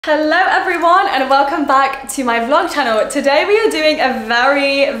Hello everyone and welcome back to my vlog channel. Today we are doing a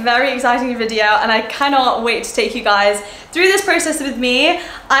very exciting video and I cannot wait to take you guys through this process with me.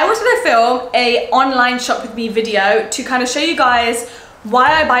 I was going to film a online shop with me video to kind of show you guys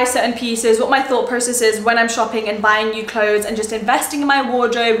why I buy certain pieces, what my thought process is when I'm shopping and buying new clothes and just investing in my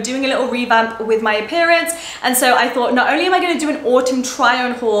wardrobe, doing a little revamp with my appearance. And so I thought not only am I going to do an autumn try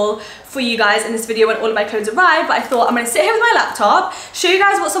on haul for you guys in this video when all of my clothes arrive, but I thought I'm going to sit here with my laptop, show you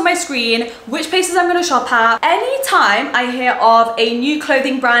guys what's on my screen, which places I'm going to shop at. Anytime I hear of a new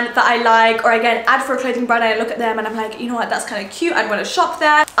clothing brand that I like, or I get an ad for a clothing brand and I look at them and I'm like, you know what, that's kind of cute, I'd want to shop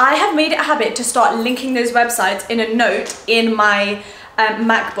there. I have made it a habit to start linking those websites in a note in my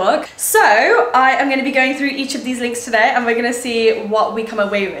MacBook. So I am going to be going through each of these links today and we're going to see what we come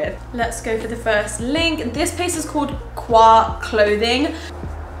away with. Let's go for the first link. This place is called Kaur clothing.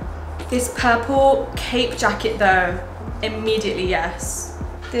 This purple cape jacket though, immediately yes.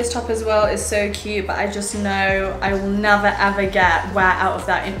 This top as well is so cute, but I just know I will never ever get wear out of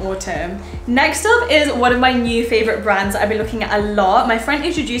that in autumn. Next up is one of my new favorite brands that I've been looking at a lot. My friend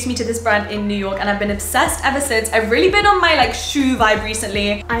introduced me to this brand in New York and I've been obsessed ever since. I've really been on my like shoe vibe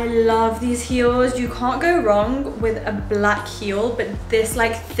recently. I love these heels. You can't go wrong with a black heel, but this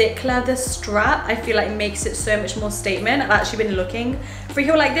like thick leather strap I feel like makes it so much more statement. I've actually been looking for a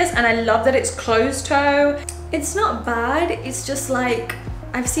heel like this and I love that it's closed toe. It's not bad, it's just like,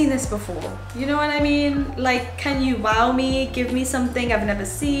 I've seen this before, you know what I mean? Like, can you wow me? Give me something I've never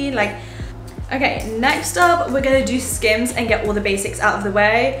seen. Like, okay, next up, we're gonna do Skims and get all the basics out of the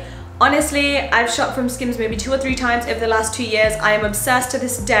way. Honestly, I've shopped from Skims maybe 2 or 3 times over the last 2 years. I am obsessed to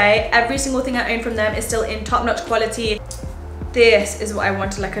this day. Every single thing I own from them is still in top-notch quality. This is what I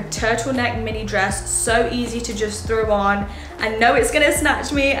wanted, like a turtleneck mini dress, so easy to just throw on. I know it's gonna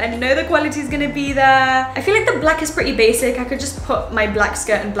snatch me, I know the quality is gonna be there. I feel like the black is pretty basic. I could just put my black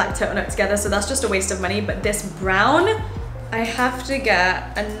skirt and black turtleneck together, so that's just a waste of money. But this brown, I have to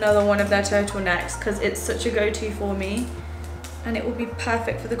get another one of their turtlenecks because it's such a go-to for me and it will be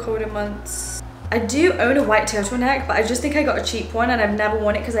perfect for the colder months. I do own a white turtleneck, but I just think I got a cheap one and I've never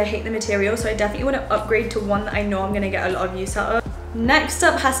worn it because I hate the material, so I definitely want to upgrade to one that I know I'm going to get a lot of use out of. Next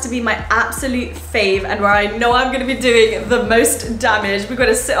up has to be my absolute fave and where I know I'm going to be doing the most damage. We've got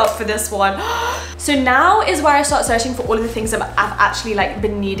to sit up for this one. So now is where I start searching for all of the things that I've actually like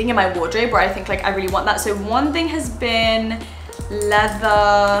been needing in my wardrobe, where I think like I really want that. So one thing has been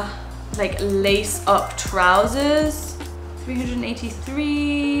leather, like lace up trousers,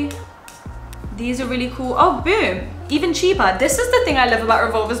 383. These are really cool. Oh, boom, even cheaper. This is the thing I love about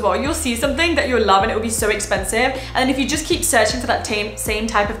Revolve as well. You'll see something that you'll love and it will be so expensive. And then if you just keep searching for that same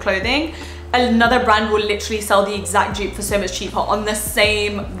type of clothing, another brand will literally sell the exact dupe for so much cheaper on the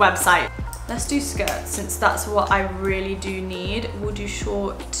same website. Let's do skirts since that's what I really do need. We'll do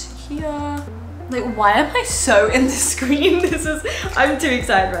short here. Like, why am I so in the screen? I'm too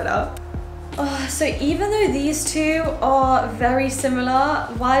excited right now. Oh, so even though these two are very similar,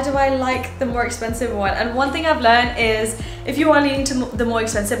 why do I like the more expensive one? And one thing I've learned is if you are leaning to the more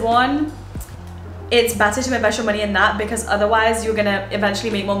expensive one, it's better to invest your money in that because otherwise you're gonna eventually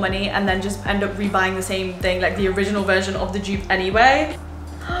make more money and then just end up rebuying the same thing, like the original version of the dupe anyway.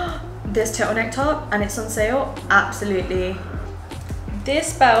 This turtleneck top and it's on sale, absolutely.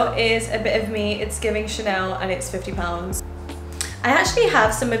 This belt is a bit of me, it's giving Chanel and it's £50. I actually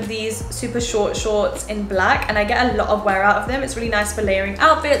have some of these super short shorts in black and I get a lot of wear out of them. It's really nice for layering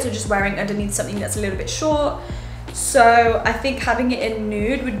outfits or just wearing underneath something that's a little bit short. So I think having it in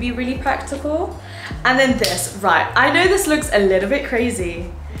nude would be really practical. And then this, right, I know this looks a little bit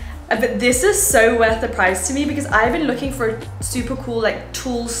crazy, but this is so worth the price to me because I've been looking for a super cool like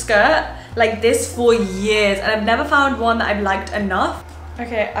tulle skirt like this for years and I've never found one that I've liked enough.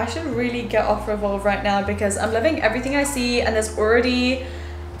 Okay, I should really get off Revolve right now because I'm loving everything I see and there's already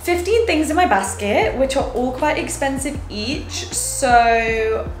 15 things in my basket, which are all quite expensive each.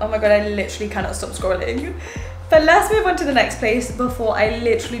 So, oh my God, I literally cannot stop scrolling. But let's move on to the next place before I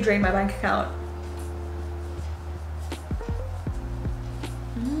literally drain my bank account.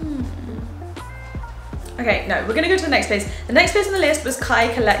 Okay, no, we're gonna go to the next place. The next place on the list was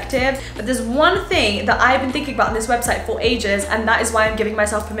Kai Collective, but there's one thing that I've been thinking about on this website for ages, and that is why I'm giving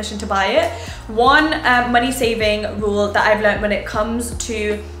myself permission to buy it. One money saving rule that I've learned when it comes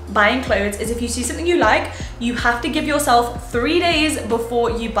to buying clothes is if you see something you like, you have to give yourself 3 days before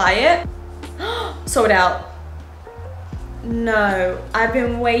you buy it. Sold out. No, I've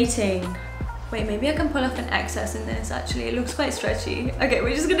been waiting. Wait, maybe I can pull off an excess in this actually. It looks quite stretchy. Okay,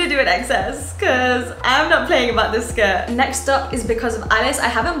 we're just gonna do an excess because I'm not playing about this skirt. Next up is Because of Alice. I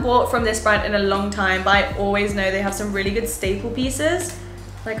haven't bought from this brand in a long time, but I always know they have some really good staple pieces.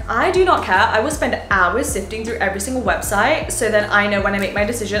 Like, I do not care. I will spend hours sifting through every single website, so then I know when I make my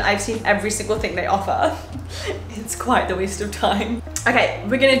decision, I've seen every single thing they offer. It's quite the waste of time. Okay,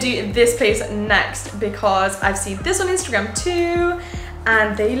 we're gonna do this place next because I've seen this on Instagram too,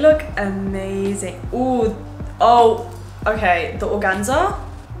 and they look amazing. Ooh, oh, okay, the organza,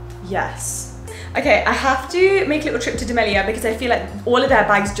 yes. Okay, I have to make a little trip to D'Amelio because I feel like all of their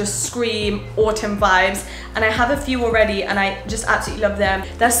bags just scream autumn vibes, and I have a few already and I just absolutely love them.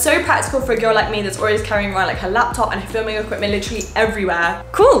 They're so practical for a girl like me that's always carrying around like her laptop and her filming equipment literally everywhere.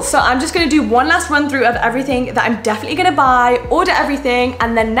 Cool, so I'm just gonna do one last run through of everything that I'm definitely gonna buy, order everything,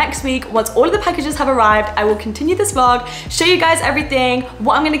 and then next week, once all of the packages have arrived, I will continue this vlog, show you guys everything,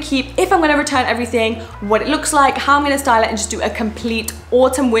 what I'm gonna keep, if I'm gonna return everything, what it looks like, how I'm gonna style it, and just do a complete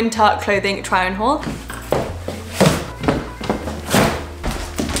autumn winter clothing try on haul.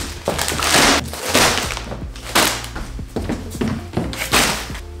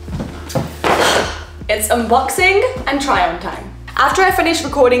 It's unboxing and try on time. After I finished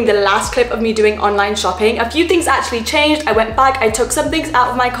recording the last clip of me doing online shopping, a few things actually changed. I went back, I took some things out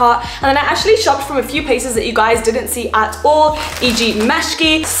of my cart, and then I actually shopped from a few places that you guys didn't see at all, e.g.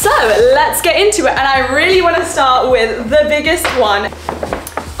 Meshki. So let's get into it, and I really want to start with the biggest one.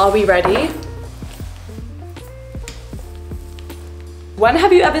 Are we ready? When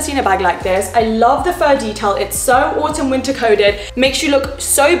have you ever seen a bag like this? I love the fur detail. It's so autumn winter coded, makes you look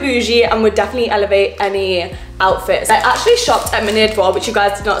so bougie, and would definitely elevate any outfits. I actually shopped at Minerva, which you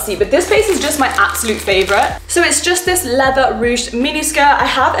guys did not see, but this place is just my absolute favorite. So it's just this leather ruched mini skirt. I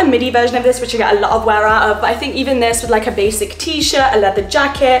have a midi version of this, which I get a lot of wear out of, but I think even this with like a basic t-shirt, a leather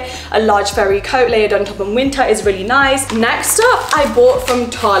jacket, a large furry coat layered on top in winter is really nice. Next up, I bought from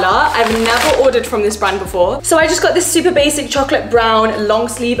Tala. I've never ordered from this brand before. So I just got this super basic chocolate brown long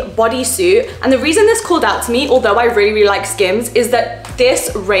sleeve bodysuit. And the reason this called out to me, although I really like Skims, is that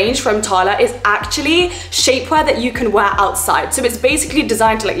this range from Tala is actually shapewear that you can wear outside. So it's basically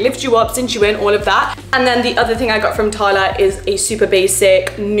designed to like lift you up, cinch you in, all of that. And then the other thing I got from Tala is a super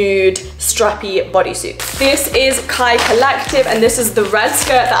basic nude strappy bodysuit. This is Kai Collective, and this is the red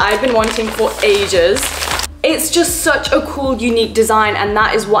skirt that I've been wanting for ages. It's just such a cool, unique design, and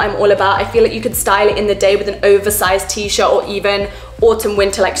that is what I'm all about. I feel like you could style it in the day with an oversized t-shirt or even autumn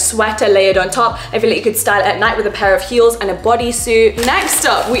winter like sweater layered on top. I feel like you could style it at night with a pair of heels and a bodysuit. Next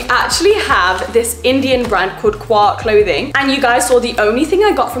up, we actually have this Indian brand called Kaur clothing, and you guys saw the only thing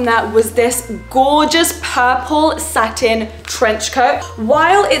I got from that was this gorgeous purple satin trench coat.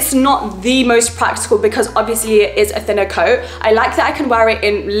 While it's not the most practical because obviously it is a thinner coat, I like that I can wear it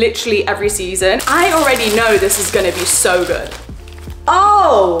in literally every season. I already know this is gonna be so good.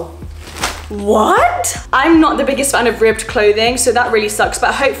 Oh! What? I'm not the biggest fan of ribbed clothing, so that really sucks,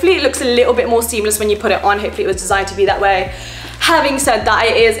 but hopefully it looks a little bit more seamless when you put it on. Hopefully it was designed to be that way. Having said that,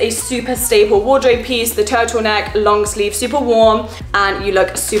 it is a super staple wardrobe piece, the turtleneck, long sleeve, super warm, and you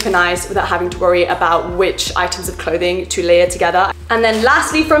look super nice without having to worry about which items of clothing to layer together. And then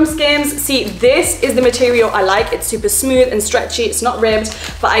lastly from Skims, see, this is the material I like. It's super smooth and stretchy, it's not ribbed,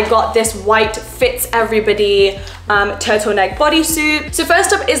 but I got this white fits everybody turtleneck bodysuit. So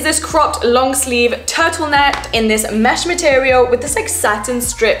first up is this cropped long sleeve turtleneck in this mesh material with this like satin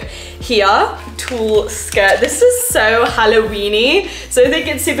strip here, tulle skirt. This is so Halloweeny, so I think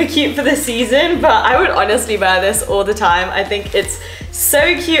it's super cute for the season, but I would honestly wear this all the time. I think it's so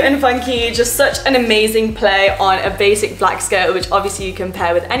cute and funky, just such an amazing play on a basic black skirt, which obviously you can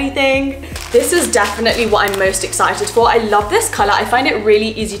pair with anything. This is definitely what I'm most excited for. I love this color. I find it really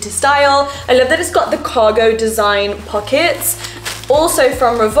easy to style. I love that it's got the cargo design pockets. Also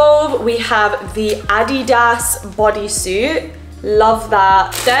from Revolve, we have the Adidas bodysuit. Love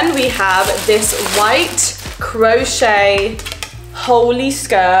that. Then we have this white crochet holy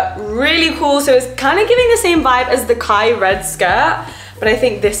skirt. Really cool. So it's kind of giving the same vibe as the Kai red skirt, but I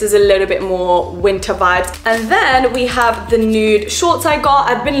think this is a little bit more winter vibes. And then we have the nude shorts I got.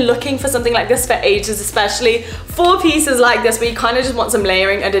 I've been looking for something like this for ages, especially 4 pieces like this where you kind of just want some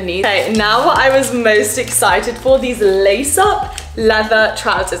layering underneath. Okay, now what I was most excited for, these lace-up leather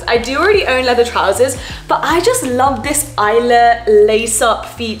trousers. I do already own leather trousers, but I just love this eyelet lace-up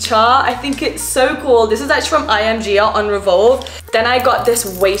feature. I think it's so cool. This is actually from IMG on Revolve. Then I got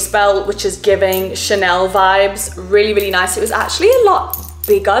this waist belt, which is giving Chanel vibes. Really, really nice. It was actually a lot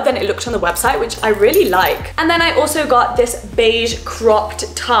bigger than it looked on the website, which I really like. And then I also got this beige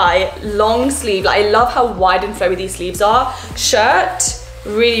cropped tie, long sleeve. Like, I love how wide and flowy these sleeves are. Shirt,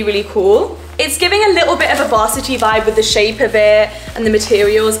 really, really cool. It's giving a little bit of a varsity vibe with the shape of it and the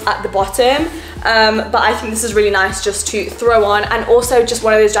materials at the bottom. but I think this is really nice just to throw on, and also just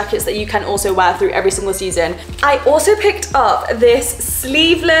one of those jackets that you can also wear through every single season. I also picked up this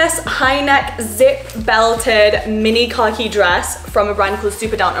sleeveless high neck zip belted mini khaki dress from a brand called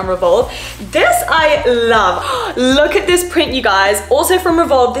Super Down on Revolve. This I love. Look at this print, you guys. Also from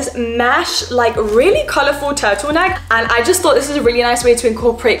Revolve, this mesh, like really colorful turtleneck, and I just thought this is a really nice way to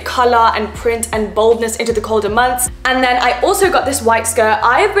incorporate color and print and boldness into the colder months. And then I also got this white skirt.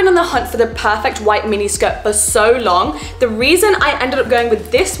 I have been on the hunt for the perfect white mini skirt for so long. The reason I ended up going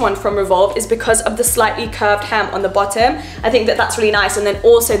with this one from Revolve is because of the slightly curved hem on the bottom. I think that that's really nice, and then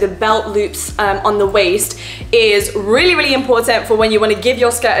also the belt loops on the waist is really, really important for when you want to give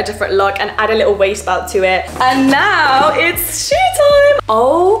your skirt a different look and add a little waist belt to it. And now it's shoe time.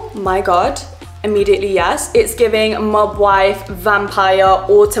 Oh my god. Immediately yes, it's giving mob wife, vampire,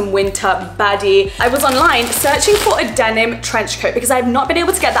 autumn, winter, baddie. I was online searching for a denim trench coat because I've not been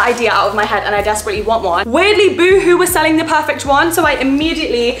able to get the idea out of my head and I desperately want one. Weirdly, Boohoo was selling the perfect one, so I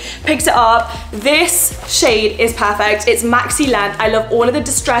immediately picked it up. This shade is perfect. It's maxi length. I love all of the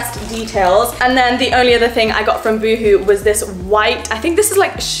distressed details. And then the only other thing I got from Boohoo was this white, I think this is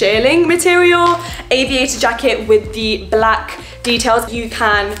like shearling material, aviator jacket with the black details. You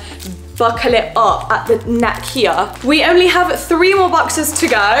can buckle it up at the neck here. We only have 3 more boxes to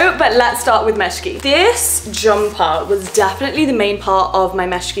go, but let's start with Meshki. This jumper was definitely the main part of my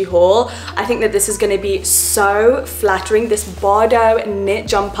Meshki haul. I think that this is gonna be so flattering. This Bordeaux knit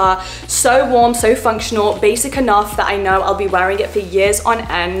jumper, so warm, so functional, basic enough that I know I'll be wearing it for years on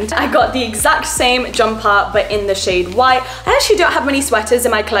end. I got the exact same jumper, but in the shade white. I actually don't have many sweaters in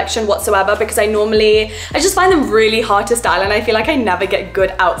my collection whatsoever because I just find them really hard to style, and I feel like I never get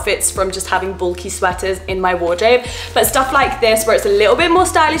good outfits from just having bulky sweaters in my wardrobe. But stuff like this where it's a little bit more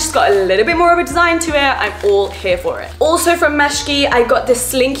stylish, it's got a little bit more of a design to it, I'm all here for it. Also from Meshki, I got this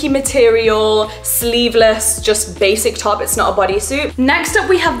slinky material, sleeveless, just basic top. It's not a bodysuit. Next up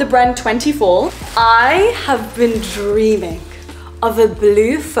we have the Bren 24. I have been dreaming of a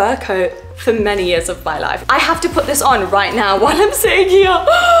blue fur coat for many years of my life. I have to put this on right now while I'm sitting here.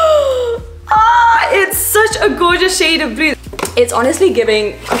 It's such a gorgeous shade of blue. It's honestly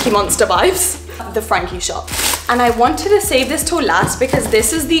giving Cookie Monster vibes, the Frankie shop. And I wanted to save this till last because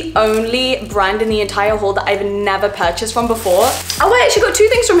this is the only brand in the entire haul that I've never purchased from before. Oh, I actually got 2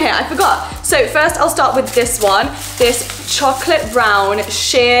 things from here, I forgot. So first I'll start with this one, this chocolate brown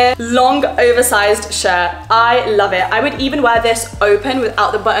sheer long oversized shirt. I love it. I would even wear this open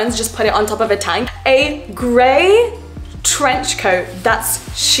without the buttons, just put it on top of a tank. A gray trench coat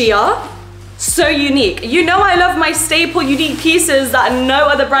that's sheer. So unique. You know I love my staple unique pieces that no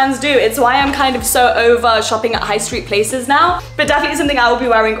other brands do. It's why I'm kind of so over shopping at high street places now, but definitely something I will be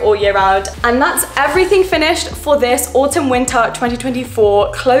wearing all year round. And that's everything finished for this autumn winter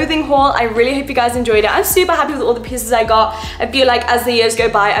 2024 clothing haul. I really hope you guys enjoyed it. I'm super happy with all the pieces I got. I feel like as the years go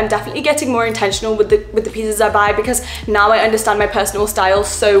by, I'm definitely getting more intentional with the pieces I buy because now I understand my personal style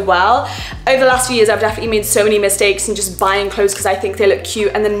so well. Over the last few years, I've definitely made so many mistakes in just buying clothes because I think they look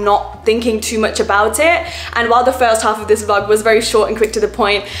cute and then not thinking too much about it. And while the first half of this vlog was very short and quick to the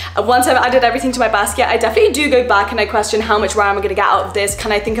point, once I've added everything to my basket, I definitely do go back and I question how much wear am I gonna get out of this.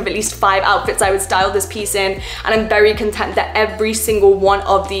 Can I think of at least 5 outfits I would style this piece in? And I'm very content that every single one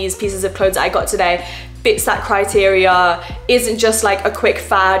of these pieces of clothes that I got today fits that criteria, isn't just like a quick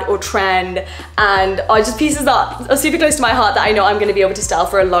fad or trend, and are just pieces that are super close to my heart that I know I'm gonna be able to style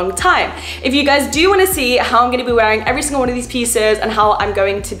for a long time. If you guys do wanna see how I'm gonna be wearing every single one of these pieces and how I'm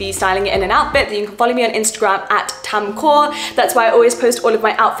going to be styling it in an outfit, then you can follow me on Instagram at tamkaur. That's why I always post all of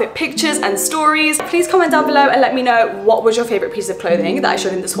my outfit pictures and stories. Please comment down below and let me know what was your favorite piece of clothing that I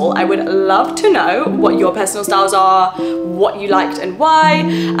showed in this haul. I would love to know what your personal styles are, what you liked and why.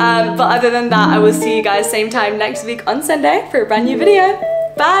 But other than that, I will see you guys same time next week on Sunday for a brand new video.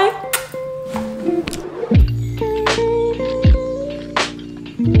 Bye!